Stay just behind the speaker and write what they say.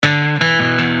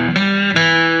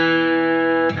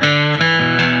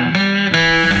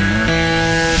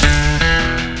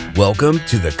Welcome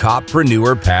to the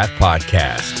Coppreneur Path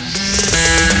Podcast.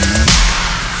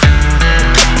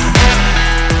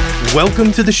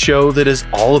 Welcome to the show that is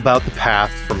all about the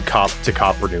path from cop to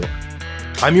Coppreneur.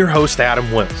 I'm your host,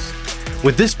 Adam Wills.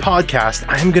 With this podcast,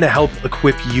 I am going to help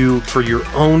equip you for your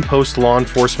own post-law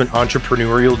enforcement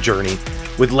entrepreneurial journey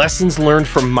with lessons learned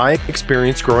from my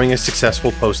experience growing a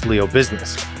successful post-Leo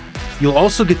business. You'll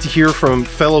also get to hear from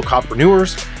fellow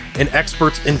Coppreneurs and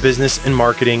experts in business and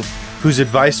marketing whose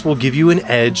advice will give you an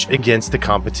edge against the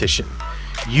competition.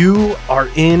 You are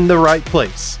in the right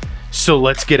place, so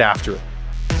let's get after it.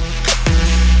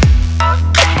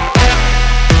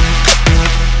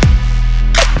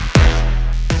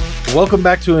 Welcome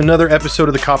back to another episode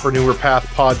of the Coppreneur Path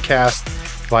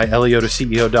Podcast by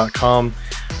EliotaCEO.com.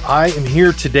 I am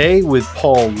here today with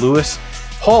Paul Lewis.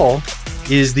 Paul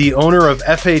is the owner of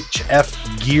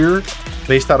FHF Gear,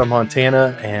 based out of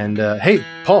Montana. And hey,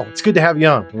 Paul, it's good to have you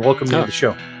on. Welcome to the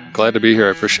show. Glad to be here.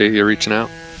 I appreciate you reaching out.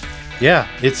 Yeah,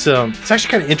 it's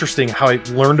actually kind of interesting how I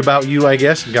learned about you, I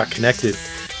guess, and got connected.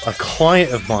 A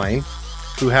client of mine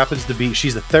who happens to be,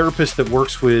 she's a therapist that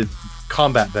works with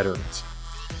combat veterans.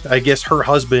 I guess her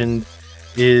husband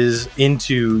is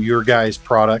into your guys'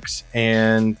 products,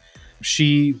 and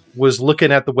she was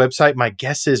looking at the website. My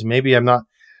guess is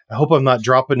I hope I'm not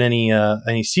dropping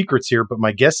any secrets here, but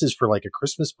my guess is for like a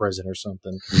Christmas present or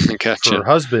something Gotcha. for her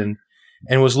husband,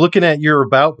 and was looking at your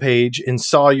about page and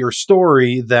saw your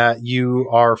story that you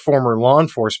are former law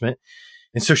enforcement.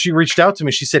 And so she reached out to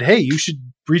me. She said, "Hey, you should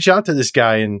reach out to this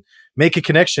guy and make a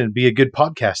connection and be a good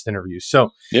podcast interview."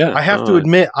 So yeah, I have to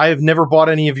admit, I have never bought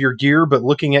any of your gear, but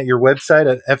looking at your website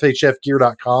at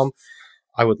FHFgear.com,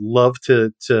 I would love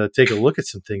to take a look at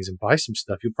some things and buy some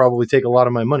stuff. You'll probably take a lot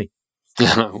of my money.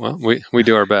 Well, we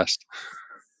do our best.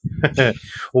 Well,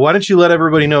 why don't you let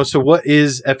everybody know? So what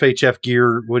is FHF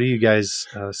Gear? What do you guys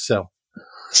sell?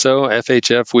 So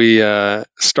FHF, I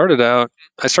started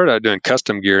out doing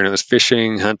custom gear, and it was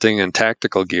fishing, hunting, and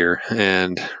tactical gear.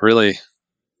 And really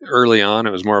early on,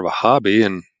 it was more of a hobby,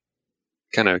 and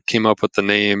kind of came up with the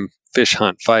name Fish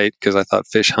Hunt Fight because I thought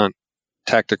fish hunt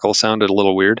tactical sounded a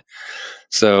little weird.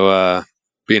 So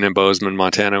being in Bozeman,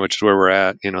 Montana, which is where we're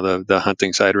at, the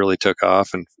hunting side really took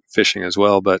off, and fishing as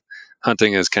well. But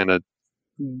hunting is kind of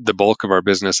the bulk of our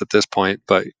business at this point.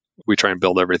 But we try and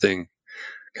build everything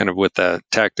kind of with the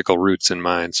tactical roots in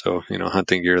mind. So,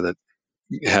 hunting gear that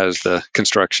has the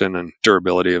construction and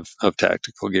durability of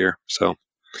tactical gear. So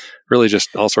really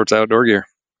just all sorts of outdoor gear.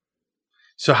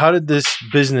 So how did this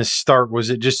business start? Was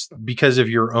it just because of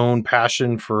your own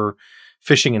passion for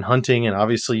fishing and hunting, and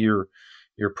obviously your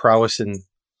prowess in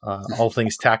all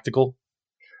things tactical?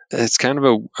 It's kind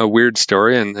of a weird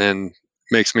story, and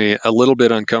makes me a little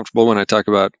bit uncomfortable when I talk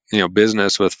about,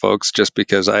 business with folks, just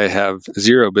because I have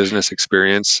zero business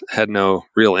experience, had no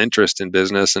real interest in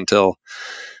business until,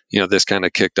 this kind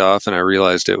of kicked off, and I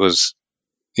realized it was,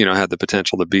 had the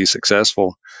potential to be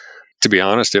successful. To be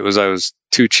honest, I was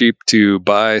too cheap to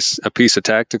buy a piece of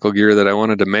tactical gear that I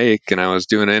wanted to make, and I was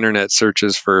doing internet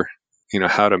searches for,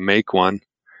 how to make one,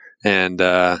 and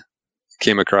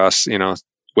came across,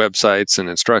 websites and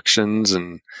instructions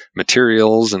and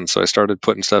materials. And so I started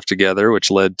putting stuff together,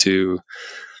 which led to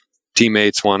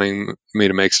teammates wanting me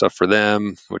to make stuff for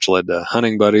them, which led to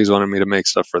hunting buddies wanting me to make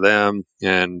stuff for them.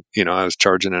 And, I was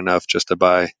charging enough just to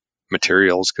buy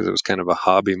materials because it was kind of a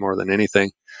hobby more than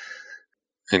anything.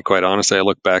 And quite honestly, I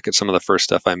look back at some of the first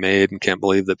stuff I made and can't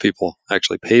believe that people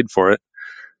actually paid for it.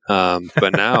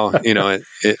 But now,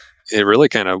 it really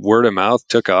kind of word of mouth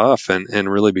took off and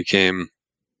really became,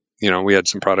 we had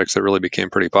some products that really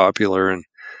became pretty popular, and,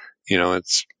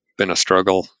 it's been a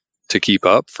struggle to keep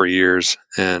up for years.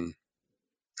 And,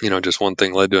 just one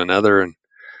thing led to another. And,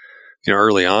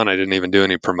 early on, I didn't even do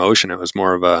any promotion. It was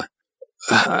more of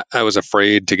I was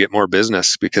afraid to get more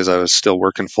business because I was still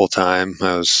working full time.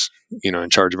 I was, in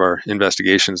charge of our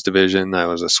investigations division. I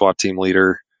was a SWAT team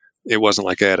leader. It wasn't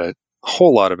like I had a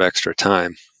whole lot of extra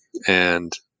time.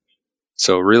 And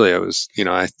so really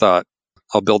I thought,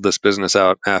 I'll build this business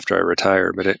out after I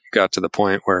retire. But it got to the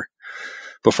point where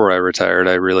before I retired,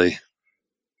 I really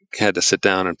had to sit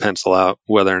down and pencil out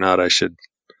whether or not I should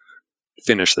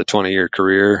finish the 20-year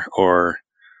career or,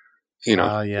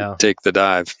 take the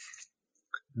dive.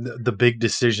 The big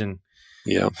decision.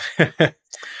 Yeah.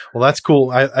 Well, that's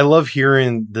cool. I love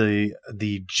hearing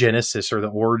the genesis or the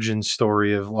origin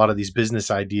story of a lot of these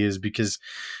business ideas, because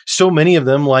so many of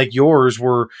them, like yours,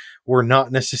 were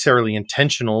not necessarily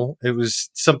intentional. It was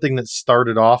something that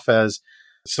started off as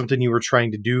something you were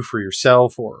trying to do for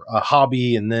yourself or a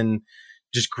hobby, and then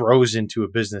just grows into a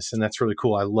business. And that's really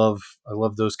cool. I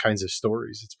love those kinds of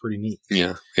stories. It's pretty neat.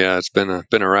 Yeah. It's been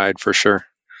a ride for sure.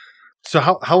 So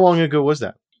how long ago was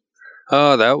that?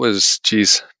 Oh, that was,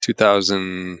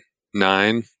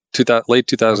 2009, late Okay.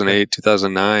 2008,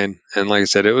 2009. And like I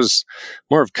said, it was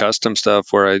more of custom stuff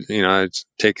where I'd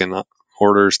taken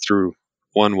orders through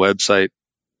one website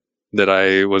that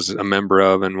I was a member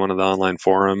of in one of the online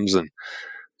forums. And,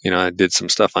 I did some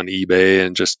stuff on eBay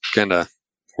and just kind of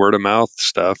word of mouth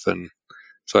stuff. And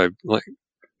so I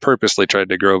purposely tried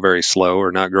to grow very slow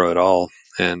or not grow at all.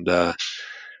 And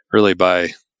really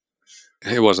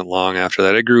it wasn't long after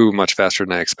that. It grew much faster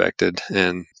than I expected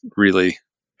and really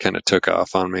kind of took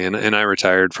off on me. And I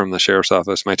retired from the sheriff's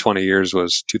office. My 20 years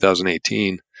was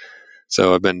 2018.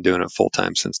 So I've been doing it full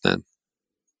time since then.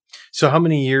 So how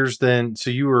many years then? So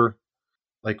you were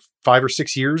like 5 or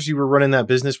 6 years you were running that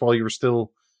business while you were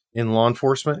still in law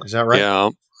enforcement. Is that right? Yeah,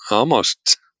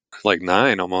 almost like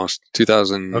 9, almost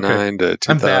 2009 to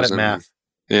 2000. I'm bad at math.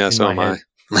 Yeah, so am I.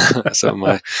 So am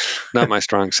I. Not my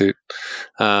strong suit.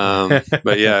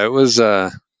 But yeah, it was.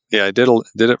 I did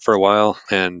it for a while,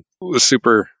 and it was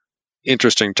super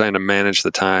interesting trying to manage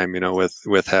the time.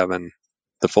 With having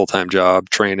the full time job,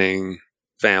 training,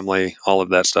 family, all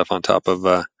of that stuff on top of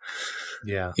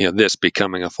this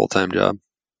becoming a full time job.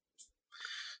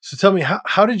 So tell me,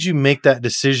 how did you make that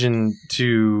decision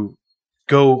to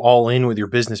go all in with your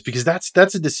business? Because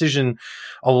that's a decision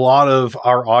a lot of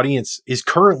our audience is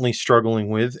currently struggling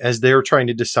with as they're trying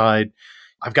to decide,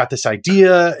 I've got this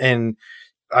idea and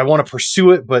I want to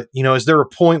pursue it, but is there a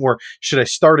point where should I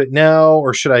start it now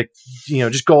or should I,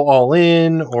 just go all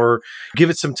in or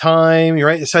give it some time?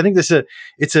 Right. So I think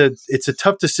it's a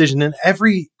tough decision, and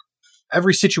every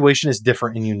situation is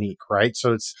different and unique. Right.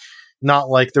 So it's not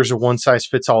like there's a one size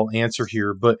fits all answer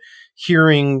here, but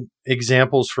hearing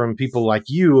examples from people like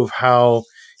you of how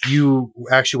you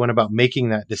actually went about making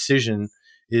that decision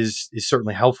is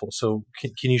certainly helpful. So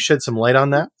can you shed some light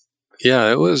on that?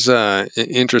 Yeah, it was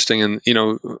interesting. And,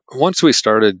 once we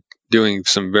started doing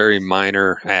some very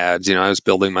minor ads, I was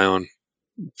building my own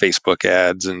Facebook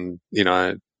ads and,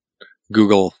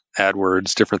 Google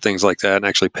AdWords, different things like that, and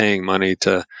actually paying money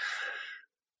to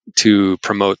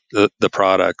promote the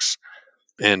products.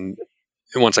 And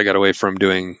once I got away from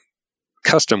doing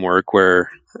custom work,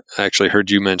 where I actually heard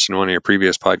you mention one of your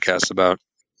previous podcasts about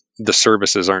the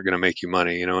services aren't going to make you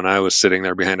money, and I was sitting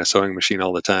there behind a sewing machine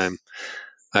all the time.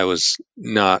 I was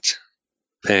not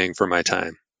paying for my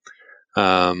time.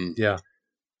 Yeah.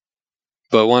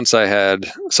 But once I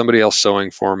had somebody else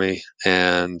sewing for me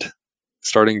and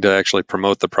starting to actually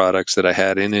promote the products that I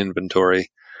had in inventory,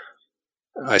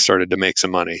 I started to make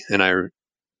some money. And I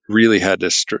really had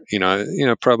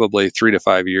to, probably 3 to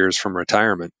 5 years from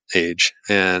retirement age.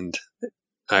 And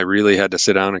I really had to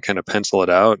sit down and kind of pencil it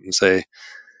out and say,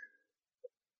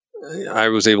 I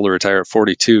was able to retire at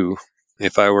 42.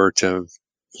 If I were to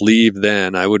leave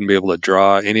then, I wouldn't be able to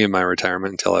draw any of my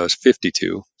retirement until I was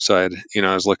 52. So I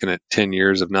was looking at 10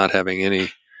 years of not having any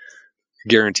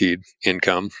guaranteed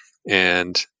income,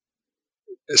 and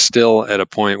still at a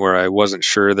point where I wasn't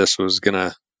sure this was going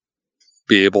to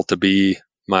be able to be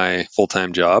my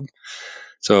full-time job.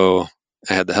 So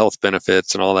I had the health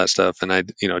benefits and all that stuff. And I,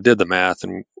 did the math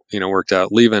and, worked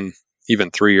out leaving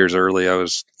even 3 years early. I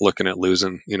was looking at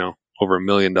losing, over $1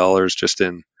 million just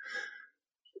in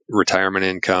retirement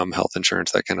income, health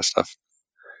insurance, that kind of stuff.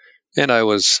 And I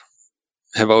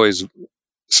have always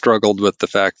struggled with the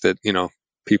fact that,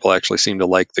 people actually seem to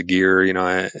like the gear.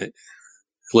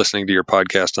 Listening to your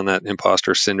podcast on that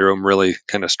imposter syndrome really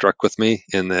kind of struck with me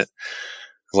in that,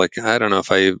 like, I don't know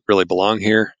if I really belong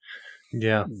here.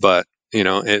 Yeah. But,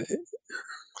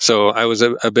 so I was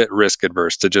a bit risk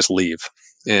adverse to just leave.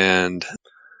 And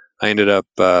I ended up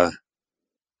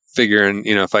figuring,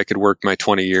 if I could work my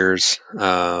 20 years,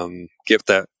 get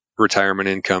that retirement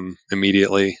income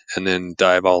immediately and then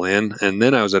dive all in. And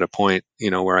then I was at a point,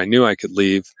 where I knew I could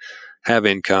leave, have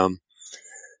income,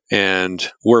 and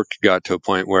work got to a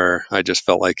point where I just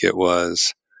felt like it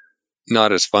was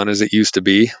not as fun as it used to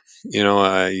be.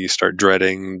 You start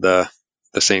dreading the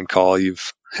same call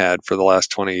you've had for the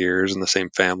last 20 years and the same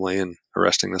family and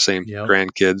arresting the same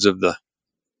grandkids of the,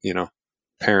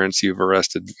 parents you've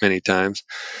arrested many times.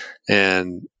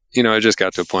 And, I just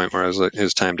got to a point where I was like, it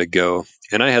was time to go.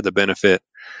 And I had the benefit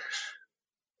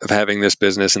of having this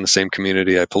business in the same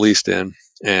community I policed in.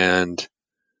 And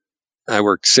I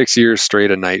worked 6 years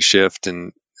straight a night shift.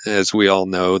 And as we all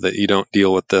know, that you don't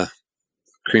deal with the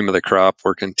cream of the crop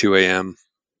working 2 a.m.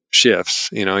 shifts.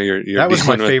 You're that was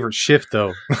my favorite shift,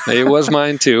 though. It was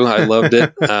mine too. I loved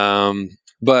it.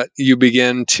 But you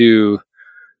begin to,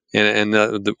 and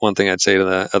the one thing I'd say to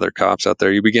the other cops out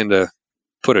there, you begin to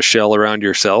put a shell around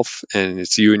yourself, and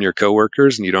it's you and your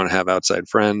coworkers, and you don't have outside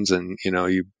friends, and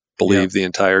you believe the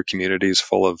entire community is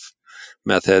full of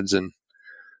meth heads and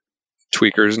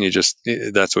tweakers,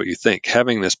 and that's what you think.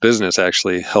 Having this business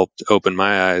actually helped open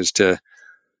my eyes to,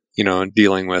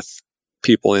 dealing with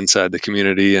people inside the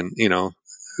community. And,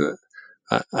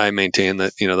 I maintain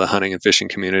that, the hunting and fishing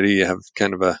community, you have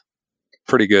kind of a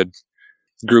pretty good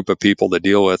group of people to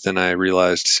deal with. And I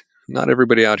realized not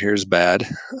everybody out here is bad.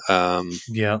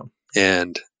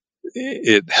 And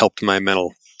it helped my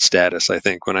mental status, I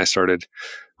think, when I started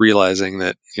realizing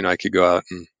that, I could go out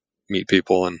and meet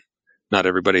people, and not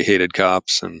everybody hated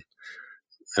cops, and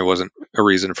it wasn't a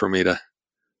reason for me to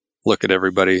look at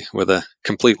everybody with a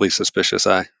completely suspicious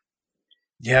eye.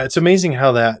 Yeah, it's amazing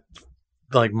how that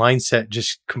mindset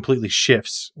just completely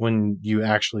shifts when you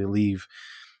actually leave.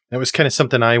 That was kind of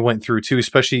something I went through too,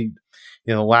 especially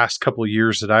the last couple of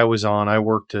years that I was on. I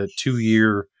worked a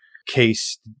 2-year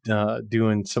case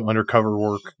doing some undercover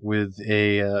work with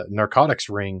a narcotics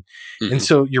ring. Mm-hmm. And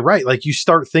so you're right. You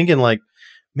start thinking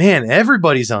man,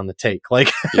 everybody's on the take.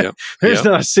 There's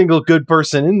not a single good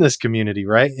person in this community.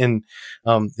 Right. And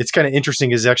it's kind of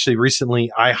interesting is actually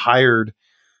recently I hired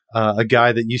a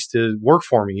guy that used to work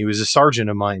for me. He was a sergeant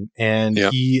of mine, and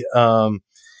he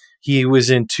was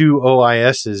in 2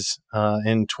 OISs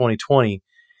in 2020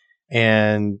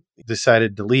 and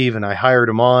decided to leave, and I hired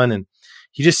him on, and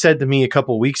he just said to me a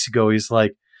couple of weeks ago, he's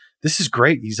like, this is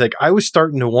great. He's like, I was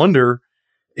starting to wonder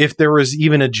if there was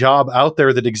even a job out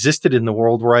there that existed in the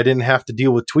world where I didn't have to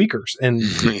deal with tweakers. And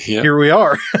here we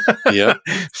are.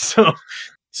 So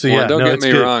don't get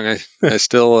me wrong. I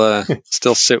still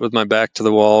sit with my back to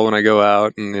the wall when I go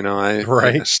out, and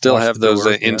I still have those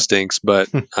instincts, but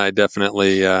I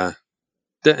definitely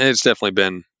it's definitely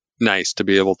been nice to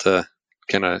be able to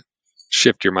kind of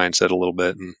shift your mindset a little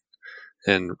bit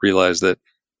and realize that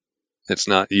it's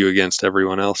not you against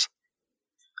everyone else.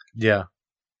 Yeah,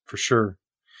 for sure.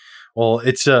 Well,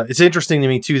 it's interesting to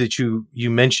me too that you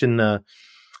mentioned the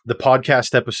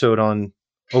podcast episode on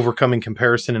overcoming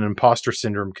comparison and imposter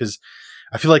syndrome, because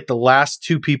I feel like the last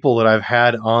 2 people that I've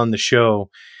had on the show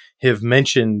have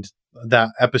mentioned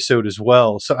that episode as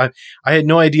well. So I had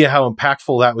no idea how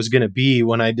impactful that was going to be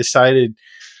when I decided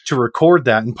to record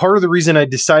that. And part of the reason I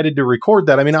decided to record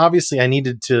that, I mean, obviously I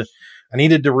needed to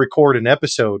record an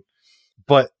episode,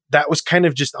 but that was kind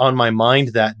of just on my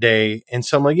mind that day. And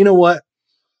so I'm like, you know what?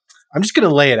 I'm just going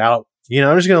to lay it out.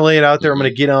 I'm just going to lay it out there. I'm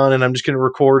going to get on and I'm just going to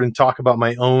record and talk about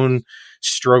my own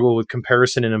struggle with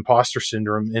comparison and imposter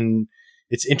syndrome. And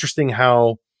it's interesting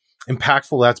how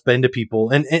impactful that's been to people.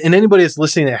 And anybody that's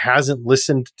listening that hasn't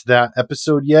listened to that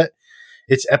episode yet,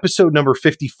 it's episode number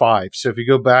 55. So if you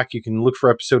go back, you can look for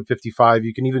episode 55.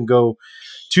 You can even go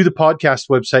to the podcast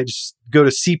website, just go to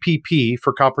CPP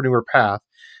for Copreneur Path,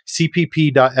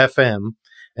 cpp.fm.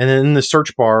 And then in the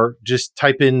search bar, just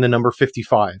type in the number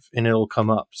 55 and it'll come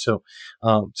up. So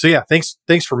yeah, thanks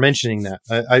for mentioning that.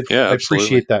 I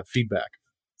appreciate that feedback.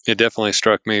 It definitely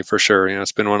struck me for sure.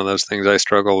 It's been one of those things I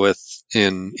struggle with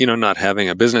in, not having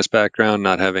a business background,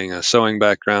 not having a sewing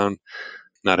background,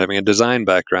 not having a design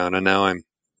background. And now I'm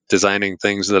designing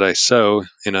things that I sew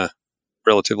in a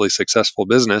relatively successful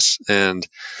business. And,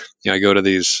 I go to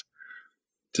these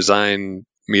design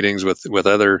meetings with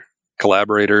other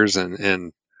collaborators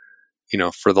and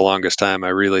for the longest time, I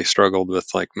really struggled with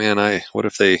what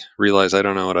if they realize I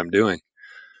don't know what I'm doing?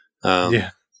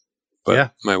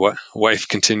 But my wife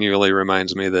continually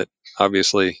reminds me that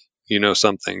obviously you know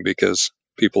something because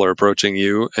people are approaching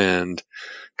you and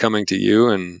coming to you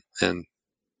and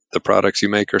the products you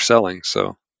make are selling.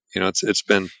 So,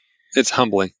 it's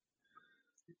humbling.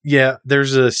 Yeah,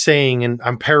 there's a saying, and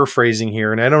I'm paraphrasing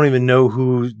here, and I don't even know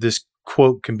who this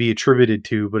quote can be attributed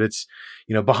to, but it's,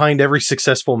 behind every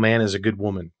successful man is a good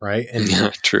woman, right? And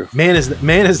true. Man is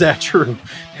that true.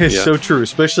 It's so true,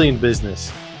 especially in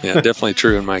business. Yeah, definitely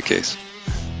true in my case.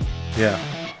 Yeah.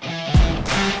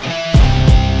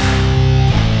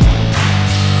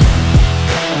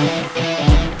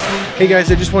 Hey guys,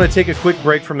 I just want to take a quick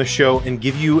break from the show and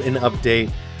give you an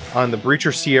update on the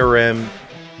Breacher CRM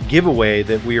giveaway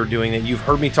that we are doing that you've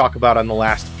heard me talk about on the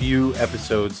last few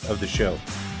episodes of the show.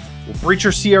 Well,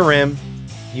 Breacher CRM,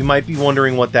 you might be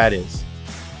wondering what that is.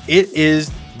 It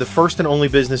is the first and only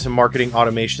business and marketing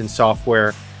automation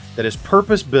software that is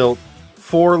purpose-built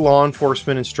for law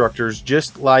enforcement instructors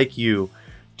just like you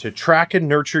to track and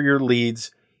nurture your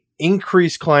leads,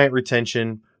 increase client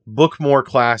retention, book more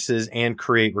classes, and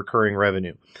create recurring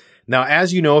revenue. Now,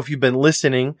 as you know, if you've been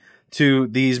listening to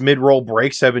these mid-roll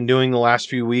breaks I've been doing the last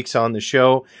few weeks on the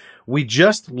show, we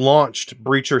just launched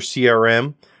Breacher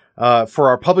CRM for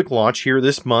our public launch here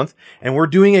this month, and we're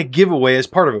doing a giveaway as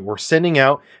part of it. We're sending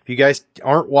out, if you guys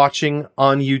aren't watching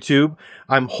on YouTube,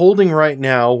 I'm holding right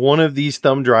now one of these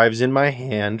thumb drives in my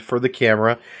hand for the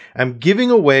camera. I'm giving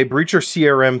away Breacher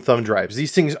CRM thumb drives.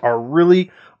 These things are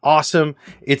really awesome.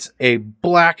 It's a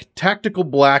tactical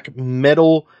black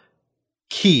metal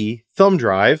key thumb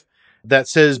drive that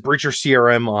says Breacher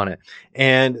CRM on it.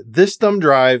 And this thumb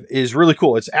drive is really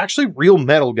cool. It's actually real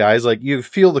metal, guys. Like, you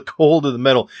feel the cold of the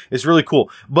metal. It's really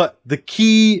cool. But the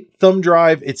key thumb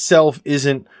drive itself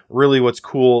isn't really what's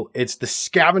cool. It's the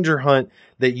scavenger hunt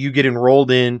that you get enrolled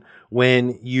in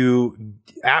when you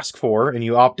ask for and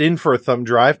you opt in for a thumb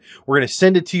drive. We're going to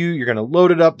send it to you. You're going to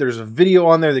load it up. There's a video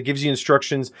on there that gives you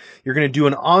instructions. You're going to do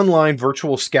an online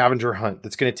virtual scavenger hunt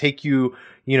that's going to take you,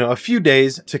 a few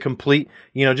days to complete,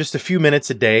 just a few minutes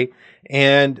a day.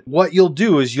 And what you'll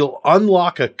do is you'll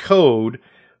unlock a code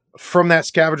from that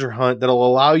scavenger hunt that'll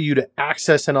allow you to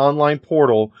access an online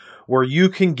portal where you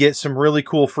can get some really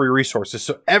cool free resources.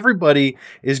 So everybody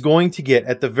is going to get,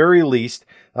 at the very least,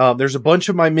 there's a bunch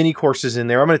of my mini courses in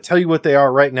there. I'm going to tell you what they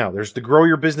are right now. There's the Grow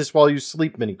Your Business While You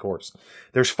Sleep mini course.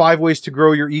 There's 5 ways to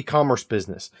grow your e-commerce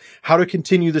business, how to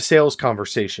continue the sales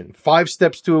conversation, 5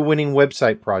 steps to a winning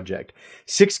website project,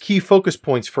 6 key focus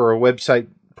points for a website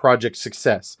project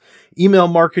success, email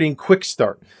marketing quick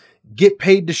start, get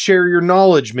paid to share your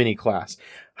knowledge mini class,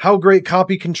 how great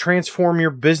copy can transform your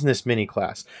business mini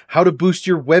class, how to boost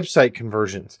your website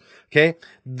conversions. Okay.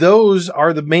 Those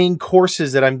are the main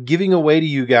courses that I'm giving away to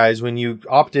you guys when you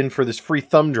opt in for this free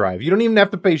thumb drive. You don't even have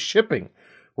to pay shipping.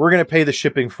 We're going to pay the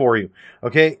shipping for you.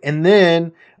 Okay. And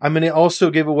then I'm going to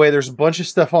also give away, there's a bunch of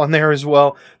stuff on there as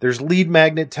well. There's lead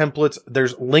magnet templates.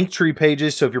 There's Linktree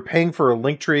pages. So if you're paying for a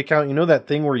Linktree account, you know that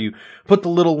thing where you put the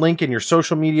little link in your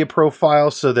social media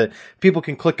profile so that people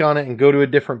can click on it and go to a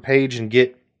different page and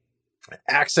get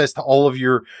access to all of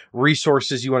your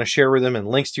resources you want to share with them and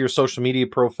links to your social media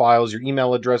profiles, your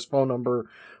email address, phone number,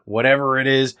 whatever it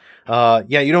is.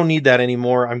 You don't need that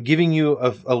anymore. I'm giving you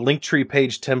a Linktree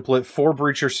page template for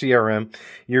Breacher CRM.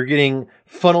 You're getting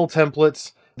funnel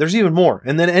templates. There's even more.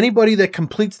 And then anybody that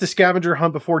completes the scavenger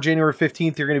hunt before January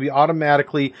 15th, you're going to be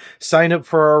automatically signed up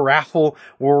for our raffle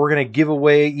where we're going to give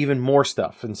away even more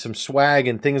stuff and some swag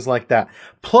and things like that.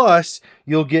 Plus,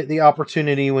 you'll get the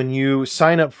opportunity when you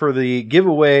sign up for the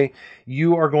giveaway,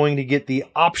 you are going to get the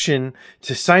option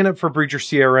to sign up for Breacher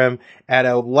CRM at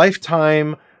a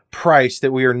lifetime price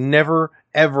that we are never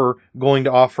ever going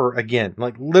to offer again.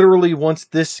 Like, literally, once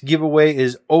this giveaway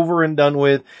is over and done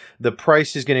with, the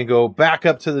price is going to go back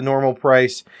up to the normal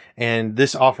price, and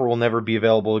this offer will never be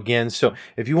available again. So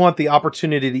if you want the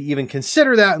opportunity to even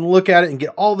consider that and look at it and get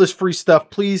all this free stuff,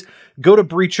 please go to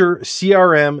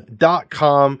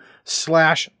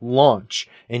breachercrm.com/launch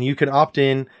and you can opt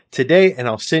in today, and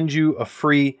I'll send you a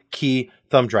free key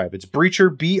thumb drive. It's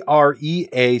Breacher, BREACHER,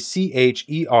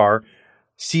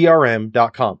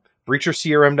 CRM.com.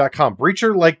 BreacherCRM.com.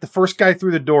 Breacher, like the first guy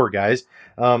through the door, guys.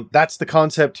 That's the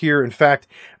concept here. In fact,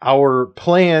 our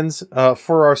plans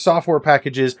for our software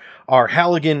packages are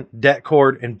Halligan,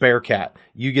 Detcord, and Bearcat.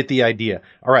 You get the idea.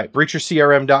 All right,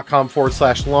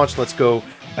 BreacherCRM.com/launch. Let's go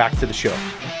back to the show.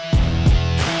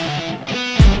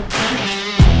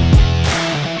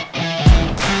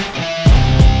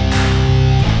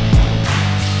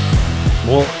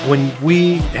 Well, when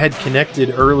we had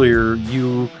connected earlier,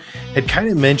 you had kind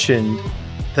of mentioned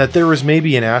that there was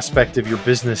maybe an aspect of your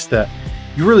business that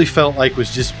you really felt like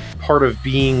was just part of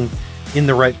being in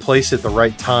the right place at the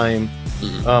right time.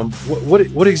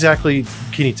 Mm-hmm. What exactly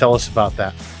can you tell us about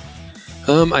that?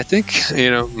 I think,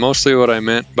 mostly what I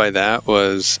meant by that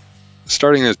was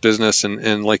starting this business.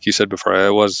 And like you said before,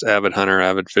 I was avid hunter,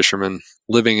 avid fisherman,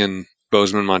 living in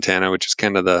Bozeman, Montana, which is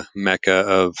kind of the mecca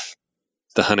of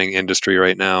the hunting industry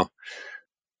right now.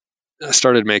 I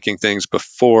started making things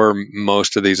before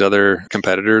most of these other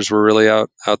competitors were really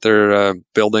out there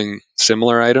building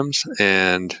similar items.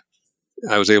 And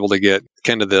I was able to get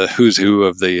kind of the who's who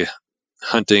of the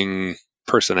hunting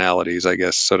personalities, I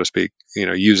guess, so to speak,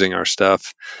 using our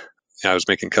stuff. I was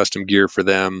making custom gear for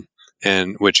them,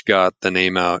 and which got the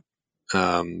name out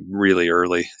really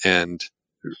early and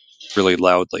really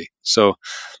loudly. So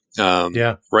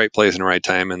right place and right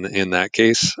time in that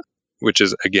case, which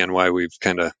is, again, why we've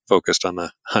kind of focused on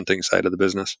the hunting side of the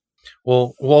business.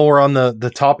 Well, while we're on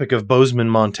the topic of Bozeman,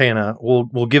 Montana,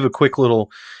 we'll give a quick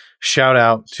little shout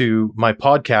out to my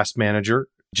podcast manager,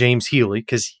 James Healy,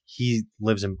 because he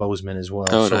lives in Bozeman as well.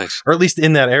 Oh, nice. Or at least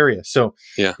in that area. So,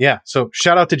 yeah. So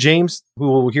shout out to James, who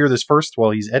will hear this first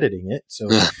while he's editing it. So,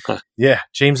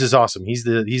 James is awesome. He's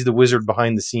the wizard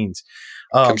behind the scenes.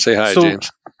 Come say hi, James.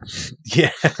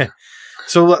 Yeah.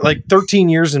 So like 13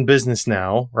 years in business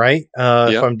now, right?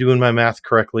 If I'm doing my math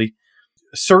correctly.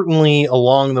 Certainly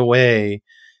along the way,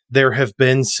 there have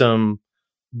been some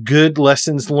good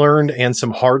lessons learned and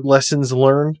some hard lessons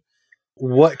learned.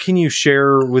 What can you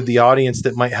share with the audience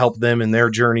that might help them in their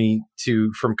journey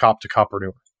from cop to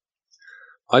copreneur?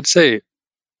 I'd say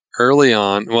early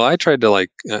on, well, I tried to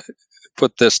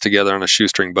put this together on a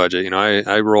shoestring budget.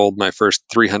 I rolled my first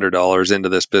 $300 into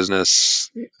this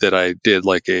business that I did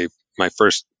my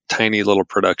first tiny little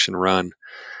production run.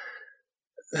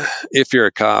 If you're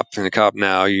a cop and a cop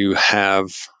now, you have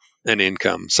an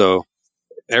income. So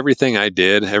everything I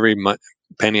did, every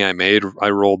penny I made,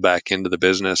 I rolled back into the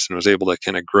business and was able to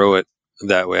kind of grow it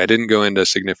that way. I didn't go into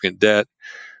significant debt.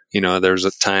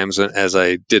 There's times as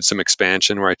I did some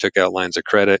expansion where I took out lines of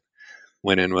credit,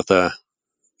 went in with a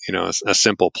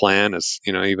simple plan,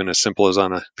 even as simple as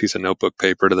on a piece of notebook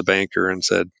paper to the banker and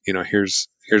said, here's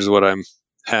what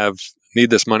need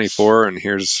this money for, and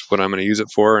here's what I'm going to use it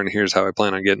for, and here's how I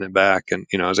plan on getting it back. And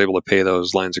I was able to pay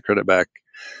those lines of credit back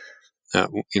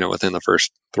within the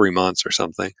first 3 months or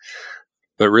something.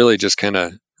 But really just kind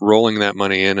of rolling that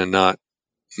money in and not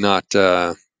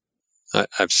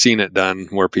I've seen it done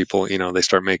where people, they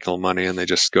start making money and they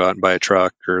just go out and buy a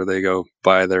truck, or they go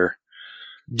buy their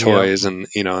toys, and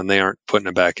they aren't putting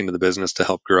it back into the business to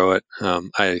help grow it.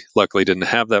 I luckily didn't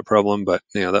have that problem, but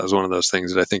that was one of those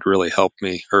things that I think really helped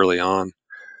me early on.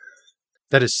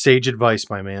 That is sage advice,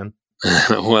 my man.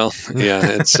 Well,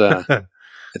 yeah,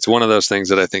 it's one of those things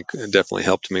that I think definitely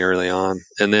helped me early on.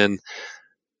 And then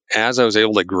as I was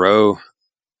able to grow,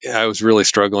 I was really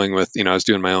struggling with, I was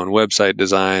doing my own website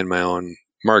design, my own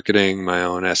marketing, my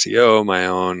own SEO, my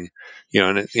own,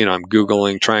 I'm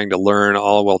Googling, trying to learn,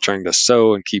 all while trying to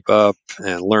sew and keep up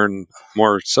and learn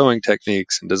more sewing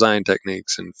techniques and design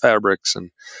techniques and fabrics.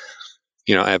 And,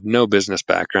 I have no business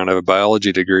background. I have a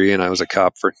biology degree and I was a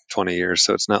cop for 20 years.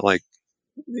 So it's not like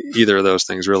either of those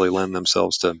things really lend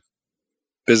themselves to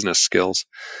business skills.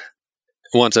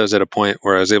 Once I was at a point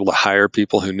where I was able to hire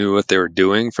people who knew what they were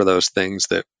doing for those things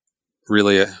that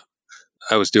really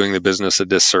I was doing the business a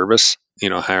disservice,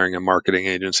 hiring a marketing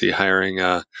agency, hiring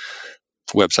a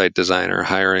website designer,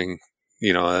 hiring,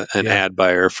 an ad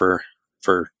buyer for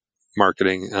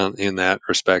marketing in that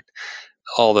respect.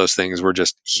 All those things were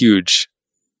just huge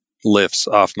lifts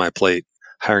off my plate.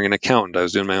 Hiring an accountant, I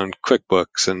was doing my own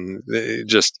QuickBooks, and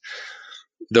just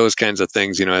those kinds of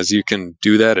things, as you can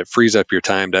do that, it frees up your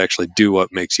time to actually do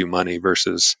what makes you money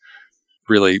versus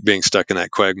really being stuck in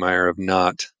that quagmire of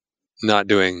not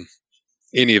doing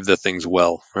any of the things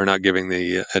well, or not giving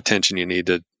the attention you need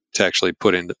to actually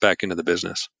put back into the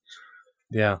business.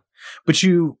 Yeah. But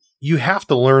you have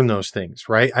to learn those things,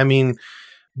 right? I mean,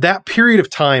 that period of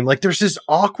time, like there's this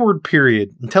awkward period,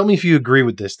 and tell me if you agree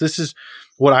with this. This is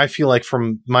what I feel like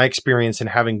from my experience and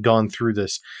having gone through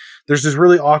this. There's this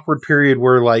really awkward period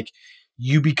where like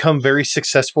you become very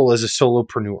successful as a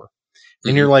solopreneur.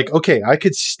 And you're like, okay, I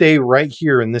could stay right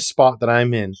here in this spot that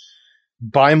I'm in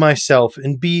by myself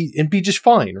and be just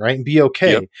fine, right? And be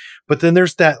okay. Yep. But then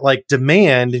there's that like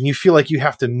demand, and you feel like you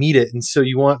have to meet it. And so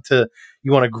you want to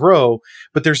grow,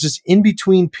 but there's this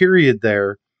in-between period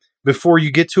there before you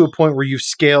get to a point where you've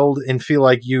scaled and feel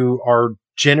like you are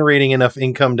generating enough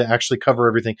income to actually cover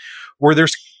everything, where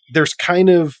there's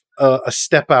kind of a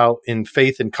step out in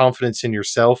faith and confidence in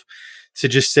yourself to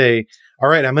just say, all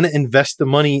right, I'm going to invest the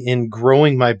money in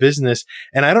growing my business.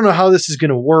 And I don't know how this is going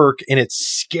to work. And it's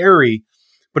scary,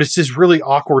 but it's this really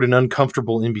awkward and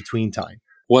uncomfortable in between time.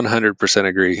 100%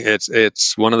 agree.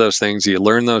 It's one of those things, you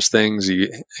learn those things.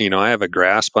 I have a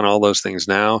grasp on all those things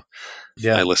now.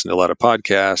 Yeah. I listen to a lot of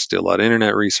podcasts, do a lot of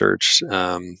internet research,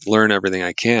 learn everything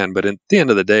I can. But at the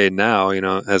end of the day now,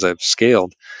 as I've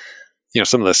scaled,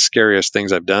 some of the scariest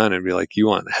things I've done and be like, you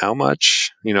want how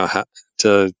much, how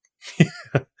to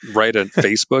write a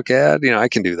Facebook ad? I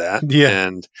can do that. Yeah.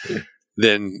 And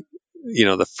then,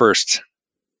 the first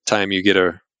time you get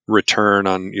a return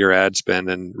on your ad spend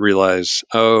and realize,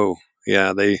 oh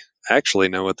yeah, they actually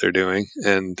know what they're doing.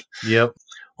 And yep.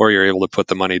 Or you're able to put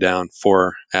the money down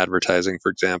for advertising,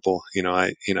 for example.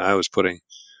 I was putting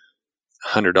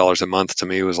 $100 a month. To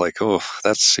me was like, oh,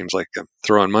 that seems like I'm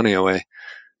throwing money away.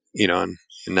 And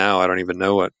now I don't even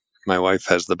know what my wife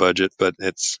has the budget, but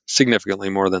it's significantly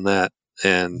more than that.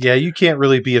 And yeah, you can't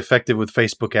really be effective with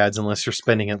Facebook ads unless you're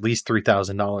spending at least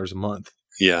 $3,000 a month.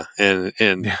 Yeah. And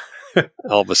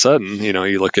all of a sudden,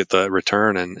 you look at the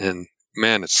return and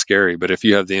man, it's scary. But if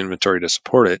you have the inventory to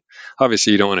support it,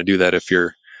 obviously you don't want to do that if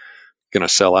you're going to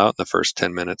sell out in the first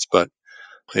 10 minutes. But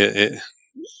it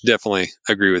definitely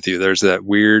agree with you. There's that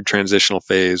weird transitional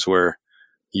phase where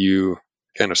you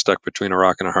kind of stuck between a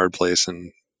rock and a hard place.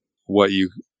 And what you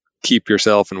keep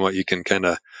yourself and what you can kind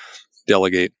of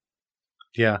delegate.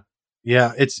 Yeah.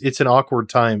 It's an awkward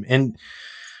time. And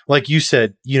like you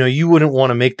said, you wouldn't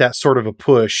want to make that sort of a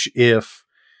push if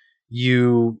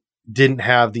you didn't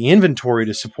have the inventory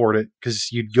to support it,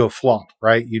 because you'd go flop,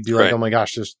 right? You'd be like, Right. Oh my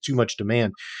gosh, there's too much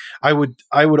demand. I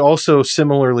would also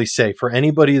similarly say, for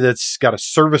anybody that's got a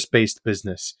service-based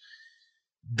business,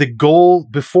 the goal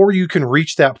before you can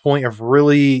reach that point of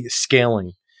really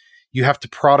scaling, you have to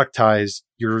productize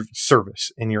your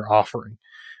service and your offering.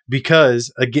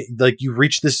 Because again, like you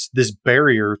reach this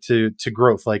barrier to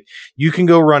growth. Like you can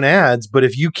go run ads, but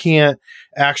if you can't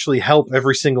actually help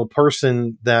every single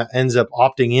person that ends up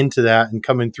opting into that and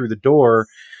coming through the door,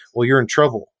 well, you're in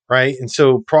trouble, right? And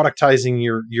so productizing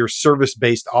your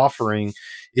service-based offering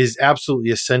is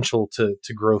absolutely essential to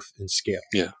growth and scale.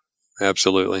 Yeah,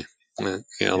 absolutely.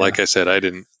 Like I said, I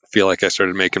didn't feel like I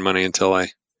started making money until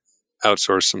I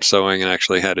outsourced some sewing and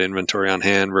actually had inventory on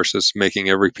hand versus making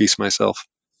every piece myself.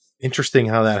 Interesting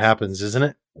how that happens, isn't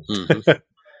it? Mm-hmm.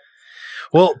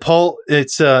 Well, Paul,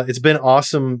 it's been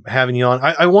awesome having you on.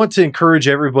 I want to encourage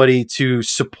everybody to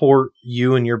support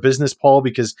you and your business, Paul,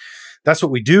 because that's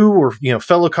what we do. We're,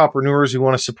 fellow copreneurs who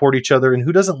want to support each other, and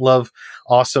who doesn't love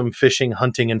awesome fishing,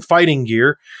 hunting, and fighting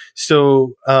gear.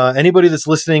 So anybody that's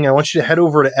listening, I want you to head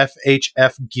over to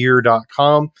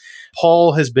FHFgear.com.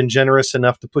 Paul has been generous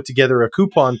enough to put together a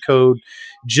coupon code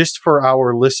just for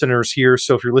our listeners here.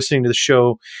 So if you're listening to the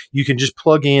show, you can just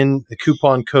plug in the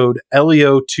coupon code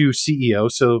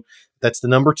LEO2CEO. So that's the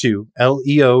number 2,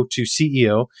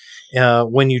 LEO2CEO,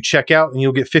 when you check out, and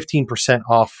you'll get 15%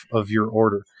 off of your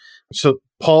order. So,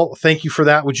 Paul, thank you for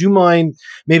that. Would you mind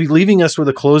maybe leaving us with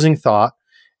a closing thought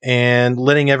and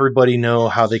letting everybody know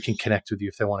how they can connect with you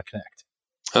if they want to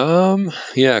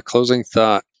connect? Closing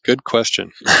thought. Good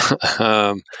question.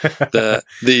 Under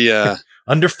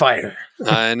fire.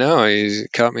 I know, you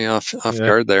caught me off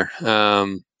guard there.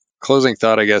 Closing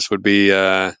thought, I guess, would be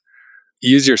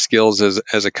use your skills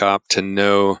as a cop to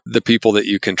know the people that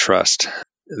you can trust.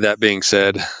 That being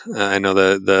said, I know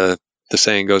the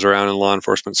saying goes around in law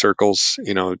enforcement circles,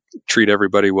 treat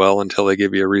everybody well until they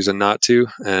give you a reason not to.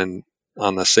 And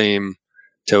on the same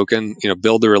token,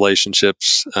 build the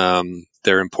relationships.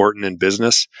 They're important in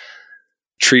business.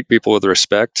 Treat people with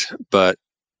respect, but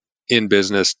in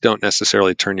business, don't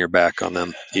necessarily turn your back on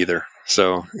them either.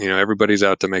 So, everybody's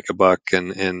out to make a buck.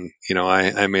 And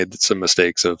I made some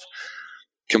mistakes of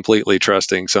completely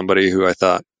trusting somebody who I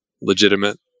thought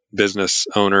legitimate business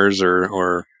owners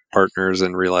or partners,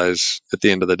 and realize at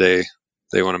the end of the day,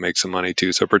 they want to make some money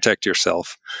too. So protect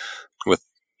yourself with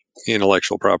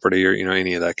intellectual property or,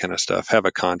 any of that kind of stuff. Have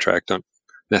a contract. Don't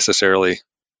necessarily,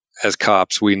 as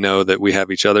cops, we know that we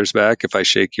have each other's back. If I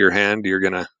shake your hand, you're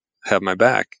going to have my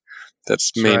back.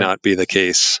 That's may not be the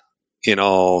case in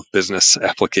all business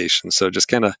applications. So just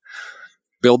kind of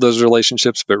build those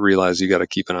relationships, but realize you got to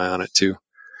keep an eye on it too.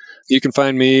 You can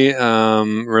find me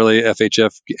really at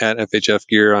FHF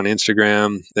Gear on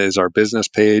Instagram. That is our business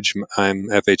page. I'm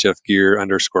FHF Gear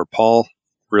 _Paul,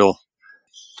 real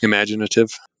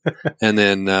imaginative. And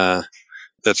then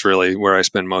that's really where I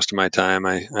spend most of my time.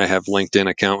 I have LinkedIn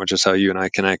account, which is how you and I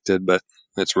connected, but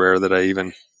it's rare that I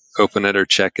even open it or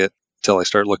check it till I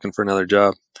start looking for another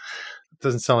job.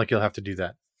 Doesn't sound like you'll have to do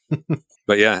that.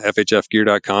 But yeah,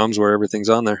 FHFgear.com is where everything's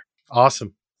on there.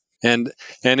 Awesome. And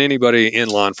anybody in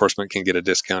law enforcement can get a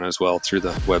discount as well through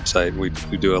the website. We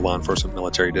do a law enforcement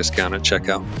military discount at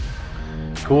checkout.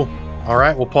 Cool. All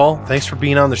right. Well, Paul, thanks for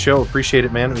being on the show. Appreciate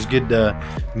it, man. It was good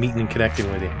meeting and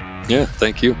connecting with you. Yeah,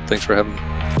 thank you. Thanks for having me.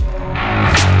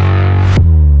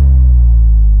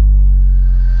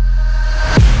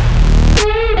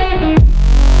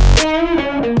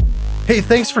 Hey,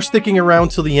 thanks for sticking around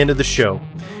till the end of the show.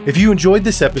 If you enjoyed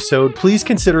this episode, please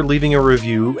consider leaving a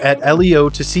review at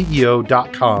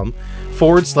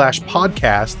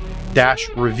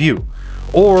leo2ceo.com/podcast-review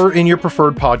or in your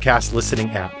preferred podcast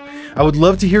listening app. I would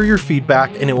love to hear your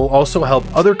feedback, and it will also help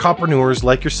other copreneurs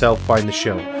like yourself find the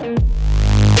show.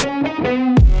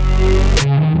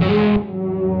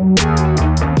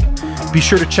 Be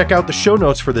sure to check out the show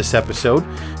notes for this episode.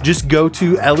 Just go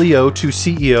to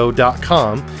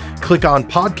leo2ceo.com, click on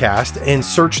podcast, and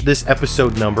search this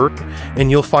episode number,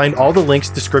 and you'll find all the links,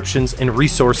 descriptions, and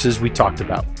resources we talked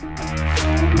about.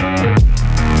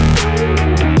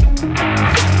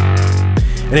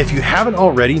 And if you haven't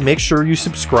already, make sure you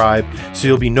subscribe so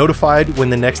you'll be notified when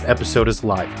the next episode is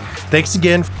live. Thanks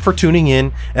again for tuning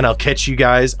in, and I'll catch you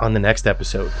guys on the next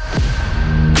episode.